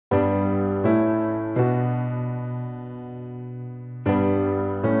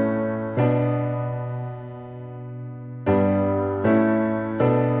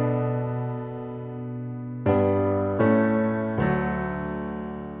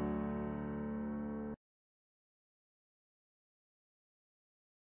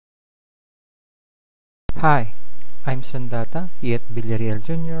Hi, I'm Sandata Yet Villarreal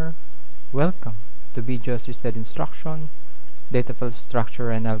Jr. Welcome to Video Assisted Instruction, Data File Structure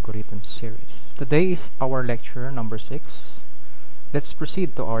and Algorithm series. Today is our lecture number 6. Let's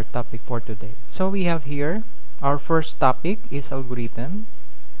proceed to our topic for today. So we have here, our first topic is algorithm.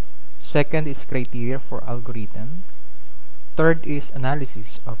 Second is criteria for algorithm. Third is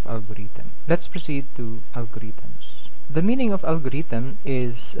analysis of algorithm. Let's proceed to algorithms. The meaning of algorithm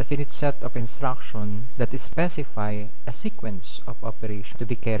is a finite set of instructions that specify a sequence of operations to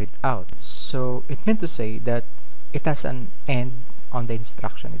be carried out. So it meant to say that it has an end on the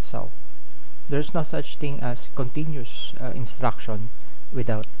instruction itself. There's no such thing as continuous instruction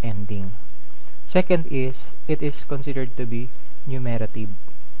without ending. Second is, it is considered to be numerative.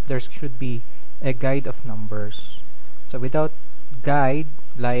 There should be a guide of numbers. So without guide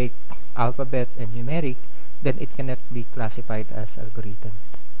like alphabet and numeric, then it cannot be classified as algorithm.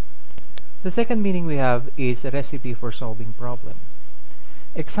 The second meaning we have is a recipe for solving problem.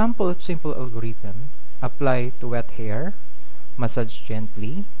 Example of simple algorithm: apply to wet hair, massage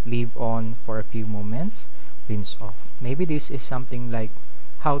gently, leave on for a few moments, rinse off. Maybe this is something like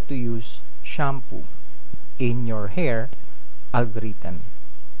how to use shampoo in your hair algorithm.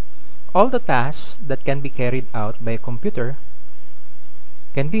 All the tasks that can be carried out by a computer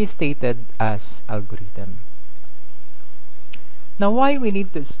can be stated as algorithm. Now, why we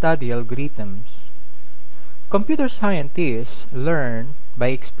need to study algorithms? Computer scientists learn by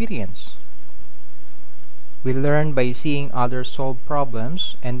experience. We learn by seeing others solve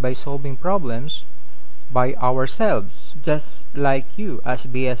problems and by solving problems by ourselves. Just like you as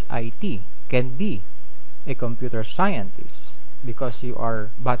BSIT can be a computer scientist because you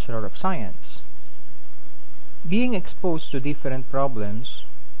are Bachelor of Science. Being exposed to different problems,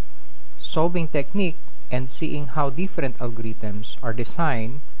 solving technique, and seeing how different algorithms are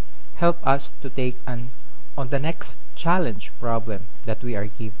designed help us to take on the next challenge problem that we are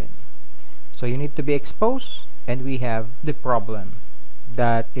given. So you need to be exposed, and we have the problem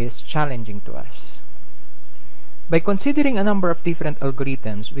that is challenging to us. By considering a number of different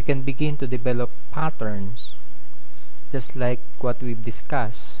algorithms, we can begin to develop patterns, just like what we've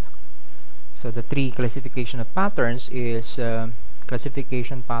discussed. So the three classification of patterns is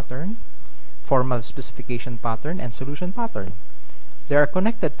classification pattern, formal specification pattern, and solution pattern. They are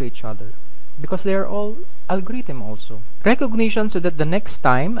connected to each other because they are all algorithm also. Recognition so that the next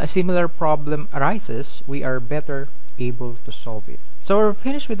time a similar problem arises, we are better able to solve it. So we're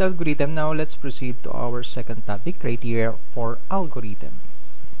finished with algorithm. Now let's proceed to our second topic, criteria for algorithm.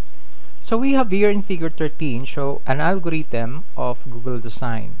 So we have here in figure 13 show an algorithm of Google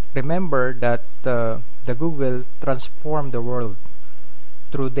design. Remember that the Google transformed the world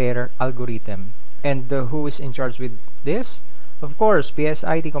through their algorithm. And who is in charge with this? Of course,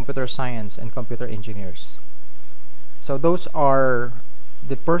 BSIT Computer Science and Computer Engineers. So those are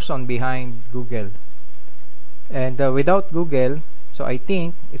the person behind Google. And without Google, so I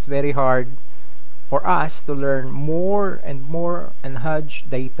think it's very hard for us to learn more and more enhanced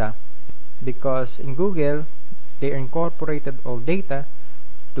data, because in Google, they incorporated all data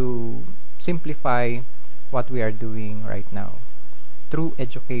to simplify what we are doing right now through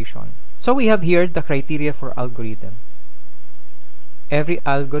education. So we have here the criteria for algorithm. Every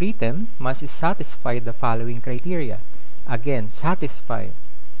algorithm must satisfy the following criteria. Again, satisfy.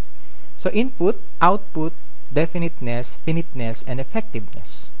 So input, output, definiteness, finiteness, and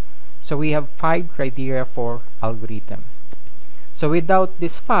effectiveness. So we have 5 criteria for algorithm. So without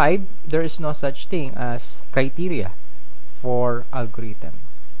these 5, there is no such thing as criteria for algorithm.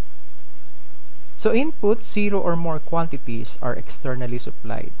 So input, 0 or more quantities are externally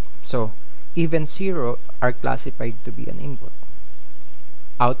supplied. So even 0 are classified to be an input.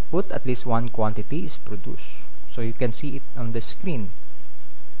 Output, at least 1 quantity is produced. So you can see it on the screen.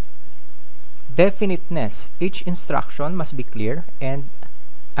 Definiteness, each instruction must be clear and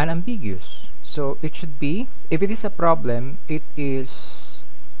unambiguous. So it should be, if it is a problem, it is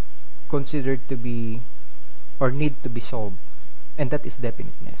considered to be or need to be solved. And that is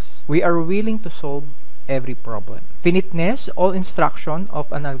definiteness. We are willing to solve every problem. Finiteness, all instruction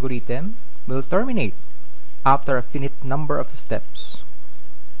of an algorithm will terminate after a finite number of steps.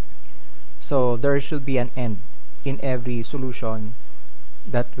 So there should be an end in every solution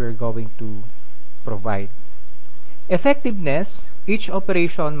that we're going to provide. Effectiveness, each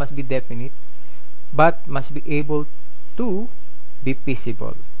operation must be definite but must be able to be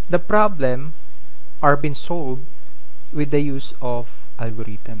feasible. The problem are being solved with the use of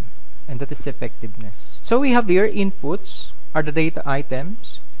algorithm, and that is effectiveness. So we have here inputs are the data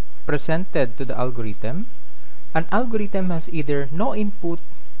items presented to the algorithm. An algorithm has either no input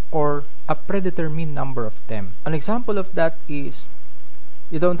or a predetermined number of them. An example of that is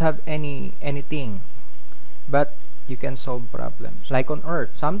you don't have anything, but you can solve problems. Like on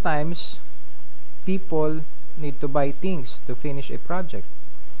Earth, sometimes people need to buy things to finish a project,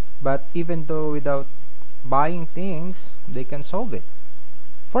 but even though without buying things, they can solve it.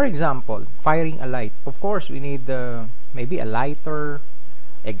 For example, firing a light. Of course, we need maybe a lighter,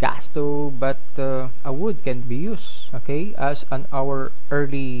 a gas stove, but a wood can be used. Okay, as our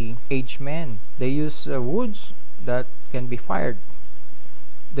early age men, they use woods that can be fired.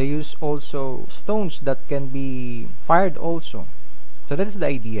 They use also stones that can be fired also. So that is the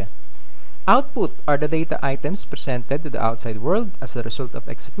idea. Output are the data items presented to the outside world as a result of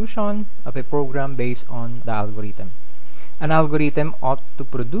execution of a program based on the algorithm. An algorithm ought to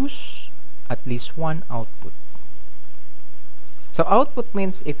produce at least one output. So output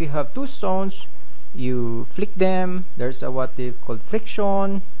means if you have two stones, you flick them, there's a what they call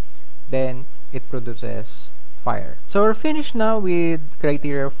friction, then it produces fire. So we're finished now with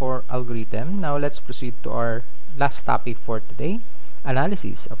criteria for algorithm. Now let's proceed to our last topic for today,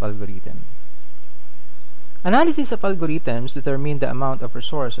 analysis of algorithm. Analysis of algorithms determine the amount of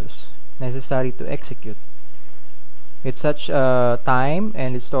resources necessary to execute. With such time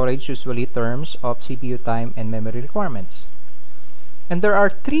and storage, usually terms of CPU time and memory requirements. And there are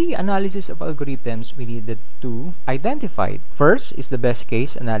three analyses of algorithms we needed to identify. First is the best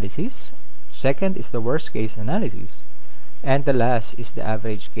case analysis. Second is the worst case analysis. And the last is the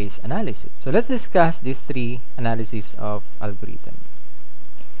average case analysis. So let's discuss these three analyses of algorithm.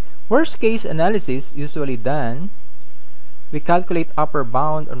 Worst case analysis usually done. We calculate upper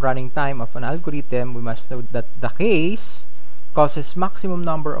bound on running time of an algorithm. We must note that the case causes maximum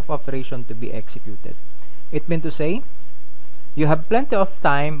number of operations to be executed. It means to say, you have plenty of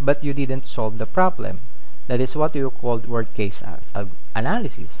time, but you didn't solve the problem. That is what you call worst case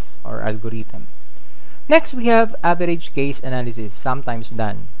analysis or algorithm. Next, we have average case analysis, sometimes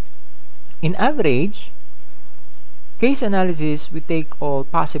done. In average case analysis, we take all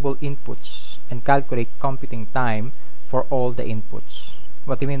possible inputs and calculate computing time for all the inputs.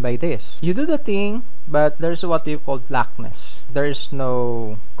 What do you mean by this? You do the thing, but there's what you call lackness. There is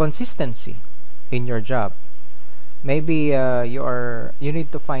no consistency in your job. Maybe you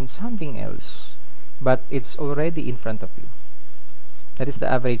need to find something else, but it's already in front of you. That is the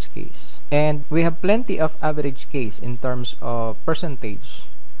average case. And we have plenty of average case in terms of percentage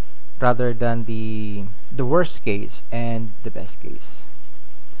rather than the worst case and the best case.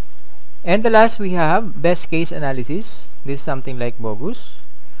 And the last, we have best case analysis. This is something like bogus.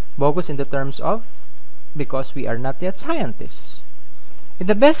 Bogus in the terms of because we are not yet scientists. In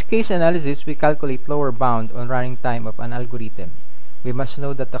the best case analysis, we calculate lower bound on running time of an algorithm. We must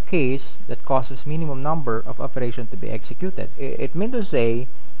know that the case that causes minimum number of operations to be executed. It means to say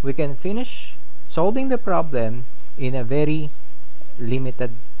we can finish solving the problem in a very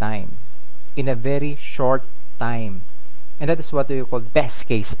limited time, in a very short time. And that is what we call best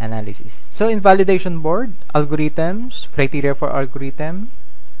case analysis. So in validation board, algorithms, criteria for algorithm,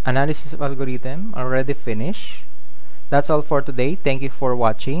 analysis of algorithm already finished. That's all for today. Thank you for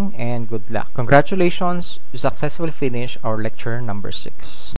watching and good luck. Congratulations, you successfully finished our lecture number 6.